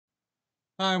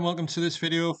Hi and welcome to this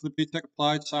video for the BTEC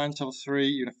Applied Science Level 3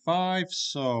 Unit 5.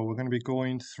 So we're going to be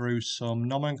going through some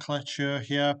nomenclature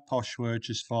here. Posh words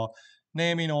is for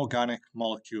naming organic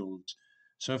molecules.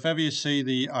 So if ever you see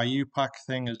the IUPAC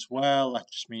thing as well,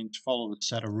 that just means follow the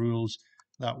set of rules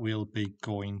that we'll be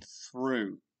going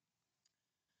through.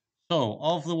 So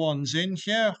of the ones in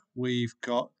here, we've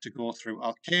got to go through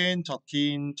alkanes,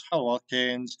 alkenes,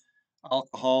 halogenoalkanes,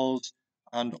 alcohols,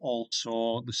 and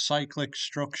also the cyclic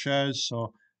structures,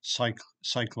 so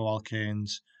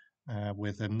cycloalkanes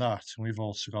within that. And we've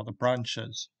also got the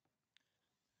branches.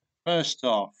 First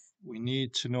off, we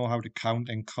need to know how to count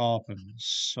in carbons.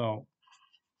 So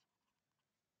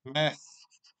meth,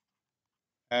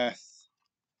 eth,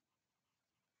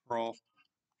 prop,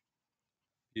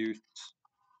 bute,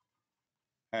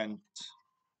 pent,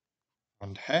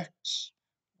 and hex.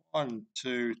 1,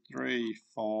 2, 3,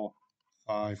 4,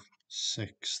 5,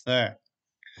 6 there.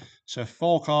 So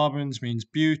 4 carbons means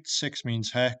bute, 6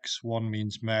 means hex, 1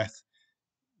 means meth,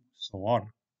 so on.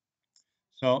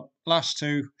 So last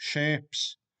two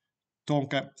shapes, don't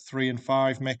get 3 and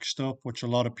 5 mixed up, which a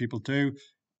lot of people do.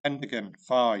 Pentagon,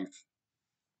 5.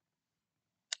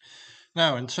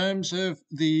 Now, in terms of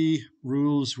the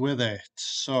rules with it,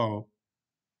 so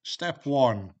step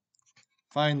 1,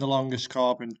 find the longest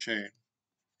carbon chain.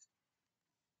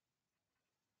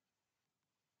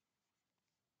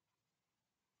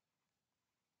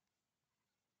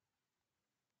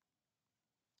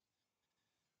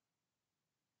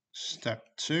 Step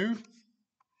 2,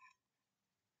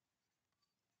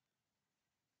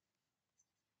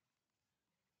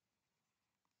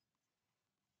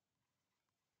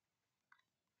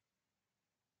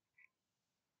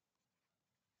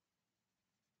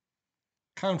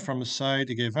 count from the side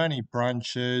to give any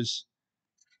branches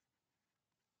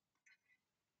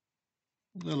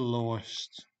the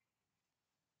lowest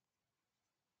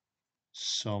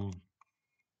sum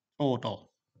total.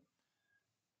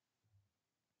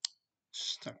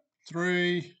 Step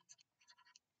 3,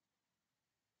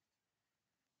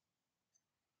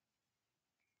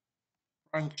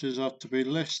 branches are to be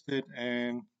listed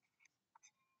in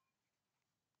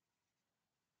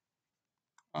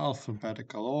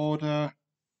alphabetical order.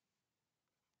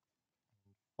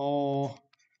 4,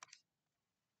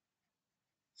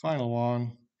 final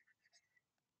one.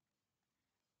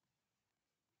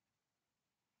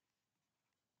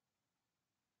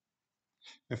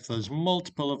 If there's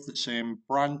multiple of the same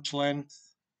branch length,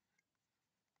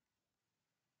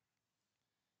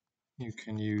 you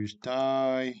can use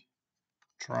di,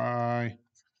 tri,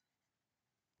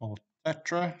 or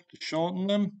tetra to shorten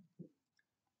them,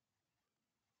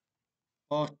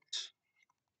 but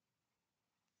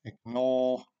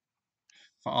ignore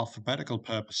for alphabetical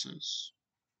purposes.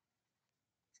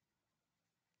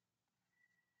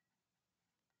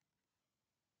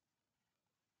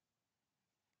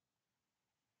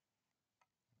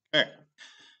 Okay.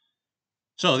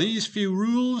 So these few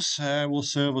rules will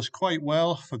serve us quite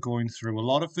well for going through a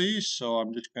lot of these. So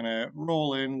I'm just going to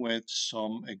roll in with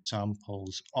some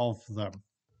examples of them.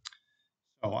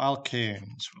 So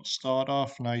alkanes, we'll start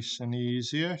off nice and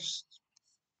easiest.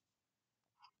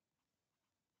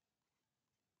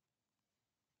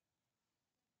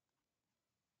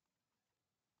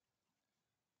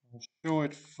 I'll show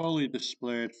it fully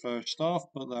displayed first off,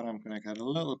 but then I'm going to get a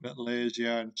little bit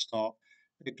lazier and start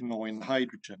ignoring the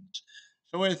hydrogens.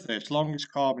 So with this,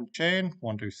 longest carbon chain,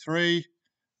 1, 2, 3,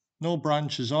 no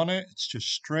branches on it, it's just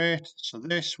straight. So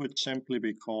this would simply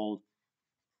be called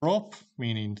prop,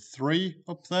 meaning 3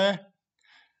 up there.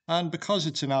 And because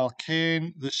it's an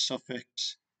alkane, the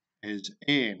suffix is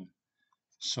ane.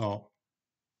 So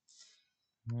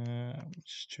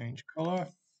let's change color.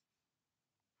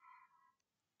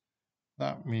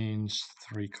 That means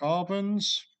 3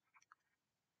 carbons.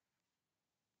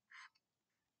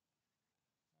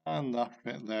 And that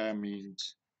bit there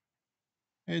means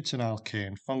it's an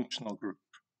alkane functional group.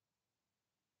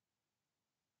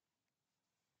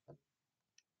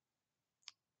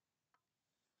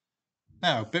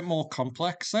 Now, a bit more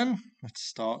complex then. Let's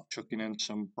start chucking in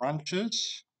some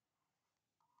branches.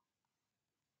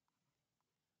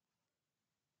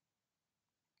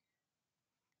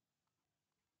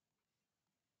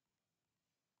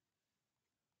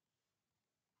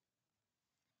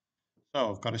 So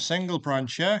I've got a single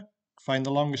branch here. Find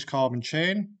the longest carbon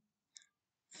chain.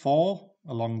 4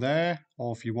 along there,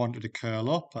 or if you wanted to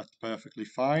curl up, that's perfectly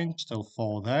fine. Still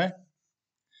 4 there.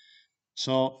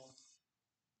 So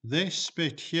this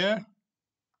bit here,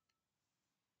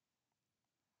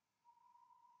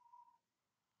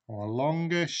 our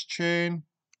longest chain,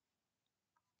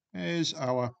 is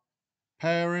our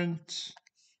parent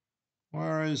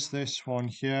whereas this one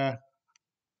here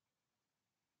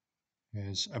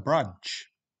is a branch.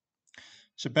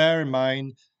 So bear in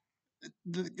mind,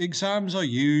 the exams are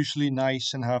usually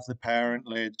nice and have the parent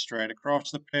laid straight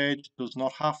across the page. It does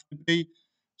not have to be.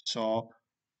 So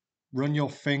run your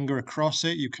finger across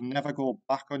it. You can never go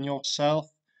back on yourself,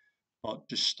 but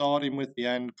just starting with the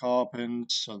end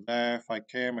carbons. So there, if I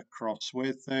came across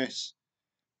with this,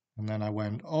 and then I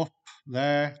went up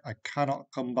there, I cannot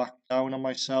come back down on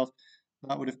myself.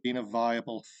 That would have been a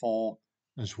viable 4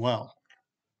 as well.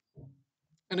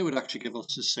 And it would actually give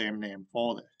us the same name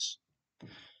for this.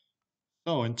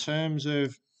 So in terms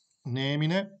of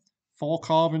naming it, 4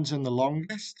 carbons in the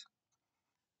longest.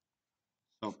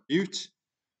 So bute,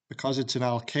 because it's an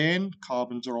alkane,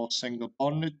 carbons are all single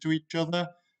bonded to each other.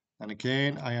 And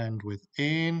again, I end with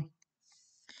ane.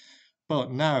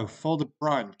 But now for the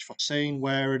branch, for saying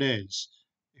where it is,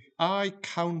 if I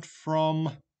count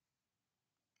from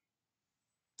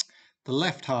the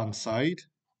left-hand side,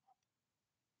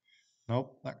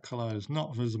 nope, that colour is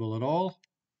not visible at all.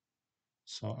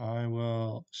 So I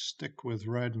will stick with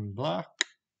red and black.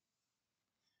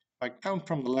 If I count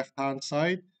from the left-hand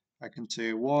side, I can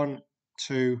say 1,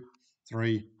 2,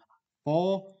 3,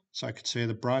 4. So I could say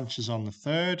the branch is on the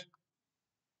third.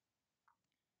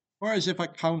 Whereas if I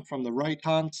count from the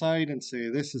right-hand side and say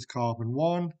this is carbon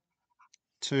 1,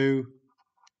 2,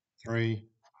 3,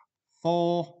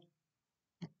 4,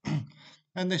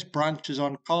 and this branch is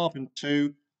on carbon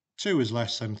 2, 2 is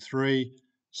less than 3,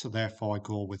 so therefore I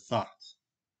go with that.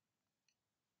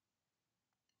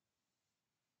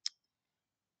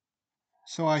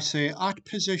 So I say at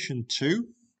position 2,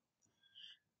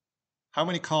 how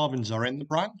many carbons are in the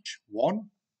branch? 1.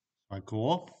 I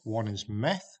go up, 1 is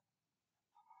meth.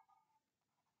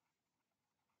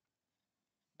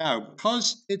 Now,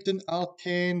 because it's an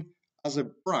alkane as a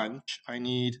branch, I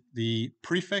need the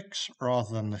prefix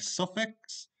rather than the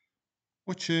suffix,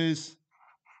 which is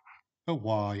a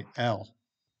YL.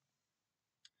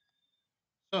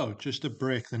 So just to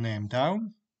break the name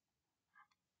down,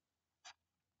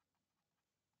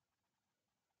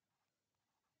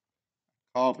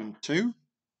 carbon 2,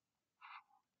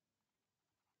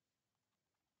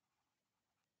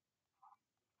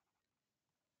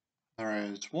 there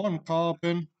is 1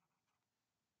 carbon,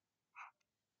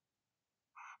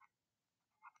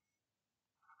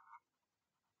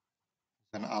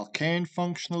 an alkane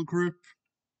functional group,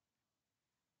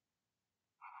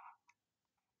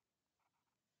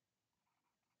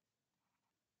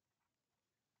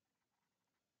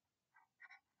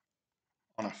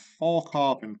 on a 4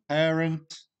 carbon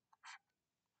parent,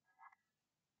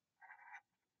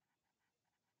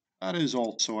 that is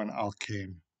also an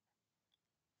alkane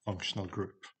functional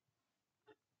group.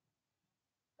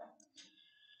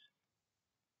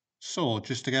 So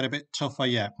just to get a bit tougher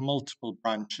yet, multiple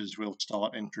branches we'll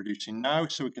start introducing now,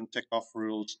 so we can tick off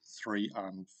rules 3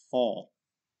 and 4.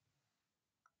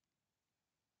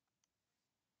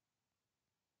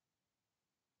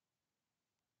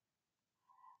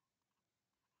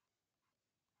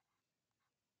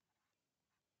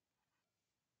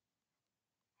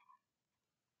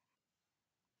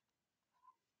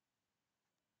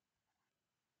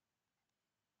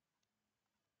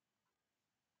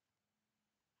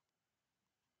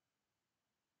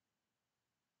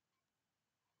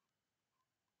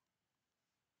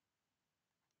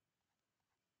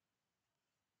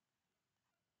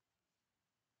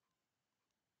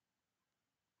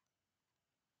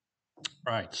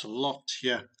 Right, so lots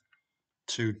here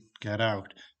to get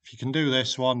out. If you can do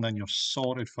this one, then you're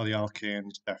sorted for the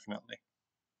alkanes, definitely.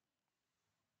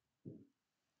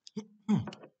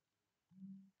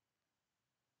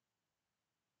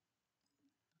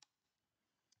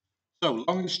 So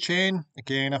longest chain,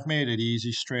 again, I've made it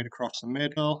easy straight across the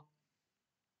middle.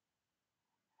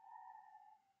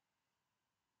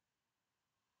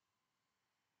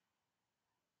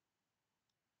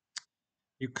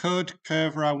 You could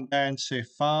curve around there and say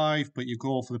 5, but you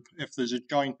go for if there's a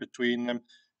joint between them,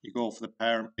 you go for the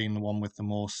parent being the one with the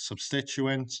most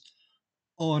substituents.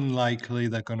 Unlikely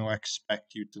they're going to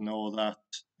expect you to know that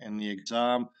in the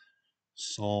exam,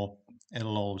 so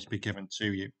it'll always be given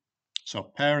to you. So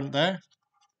parent there,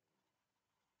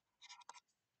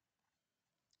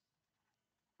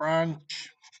 branch,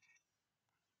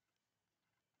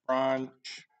 branch,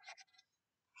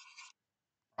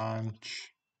 branch,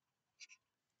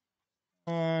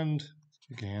 and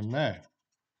again there.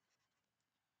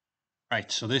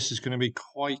 Right, so this is going to be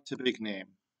quite a big name.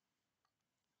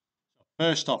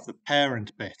 First off, the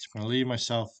parent bit. I'm going to leave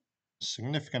myself a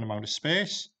significant amount of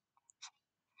space.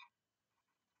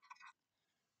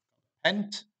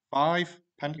 Pent, 5,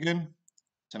 pentagon,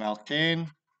 It's an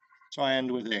alkane, so I end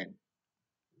with ane.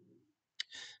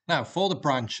 Now, for the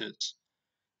branches,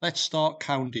 let's start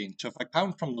counting. So if I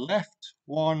count from the left,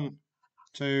 1,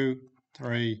 2,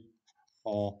 3,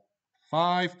 4,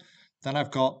 5, then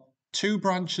I've got 2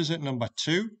 branches at number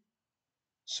 2.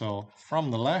 So from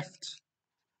the left,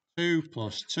 2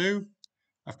 plus 2,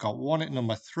 I've got 1 at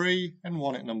number 3 and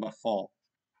 1 at number 4.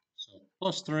 So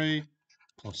plus 3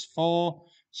 plus 4.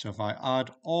 So if I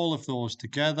add all of those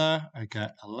together, I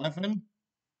get 11.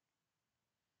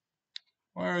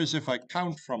 Whereas if I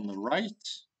count from the right,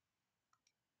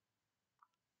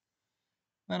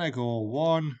 then I go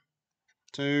 1,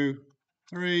 2,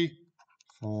 3,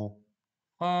 4,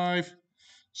 5.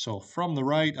 So from the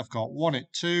right, I've got 1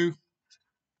 at 2,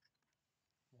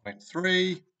 1 at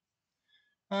 3,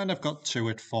 and I've got 2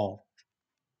 at 4,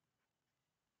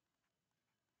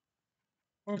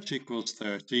 which equals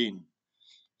 13.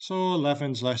 So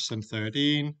 11's less than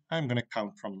 13. I'm going to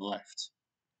count from the left.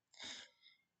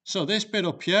 So this bit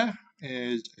up here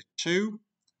is a 2.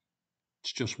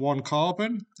 It's just 1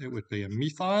 carbon. It would be a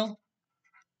methyl.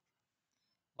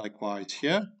 Likewise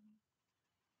here.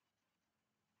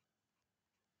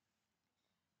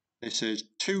 This is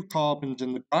 2 carbons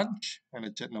in the branch, and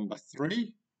it's at number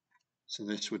 3. So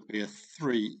this would be a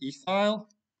 3 ethyl.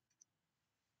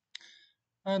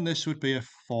 And this would be a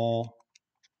 4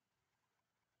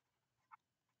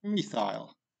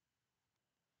 methyl.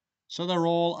 So they're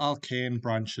all alkane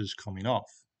branches coming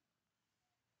off.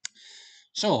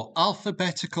 So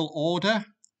alphabetical order,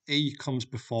 E comes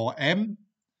before M,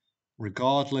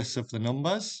 regardless of the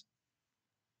numbers.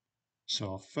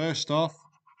 So first off,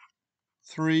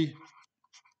 3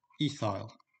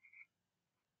 ethyl.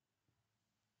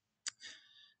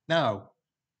 Now,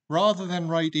 rather than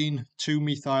writing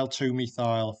 2-methyl,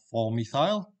 2-methyl,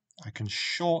 4-methyl, I can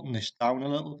shorten this down a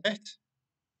little bit.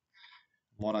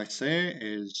 What I say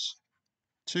is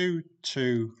 2,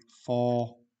 2,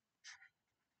 4,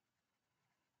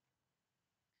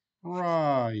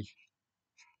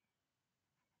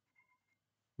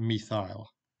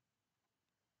 tri-methyl.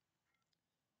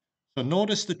 So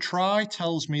notice the tri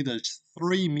tells me there's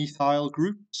 3 methyl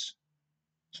groups.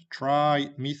 So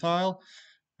tri-methyl.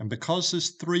 And because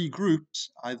there's 3 groups,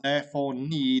 I therefore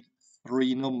need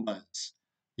 3 numbers.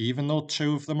 Even though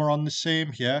 2 of them are on the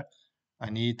same here, I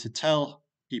need to tell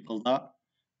people that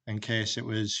in case it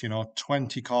was,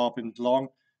 20 carbons long.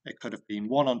 It could have been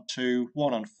 1 on 2,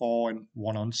 1 on 4, and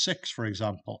 1 on 6, for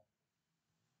example.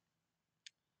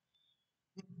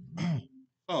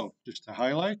 So, just to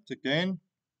highlight again,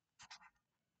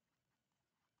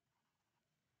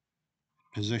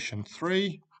 position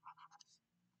 3.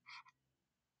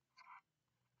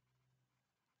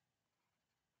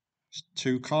 There's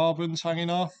 2 carbons hanging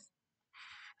off.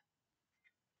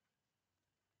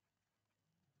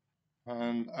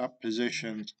 And at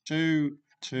positions 2,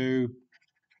 2,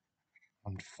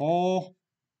 and 4.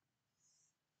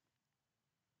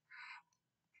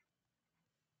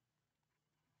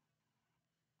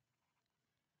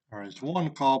 There is 1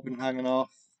 carbon hanging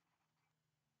off.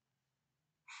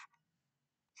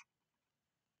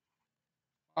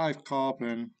 5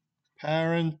 carbon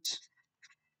parent.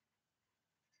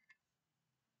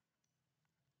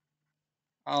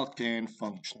 Alkane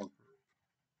functional group.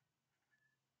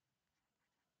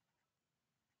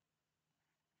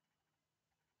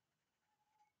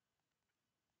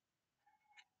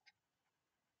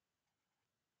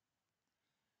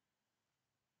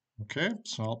 Okay,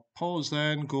 so I'll pause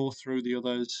there and go through the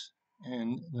others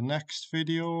in the next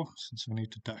video since I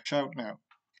need to dash out now.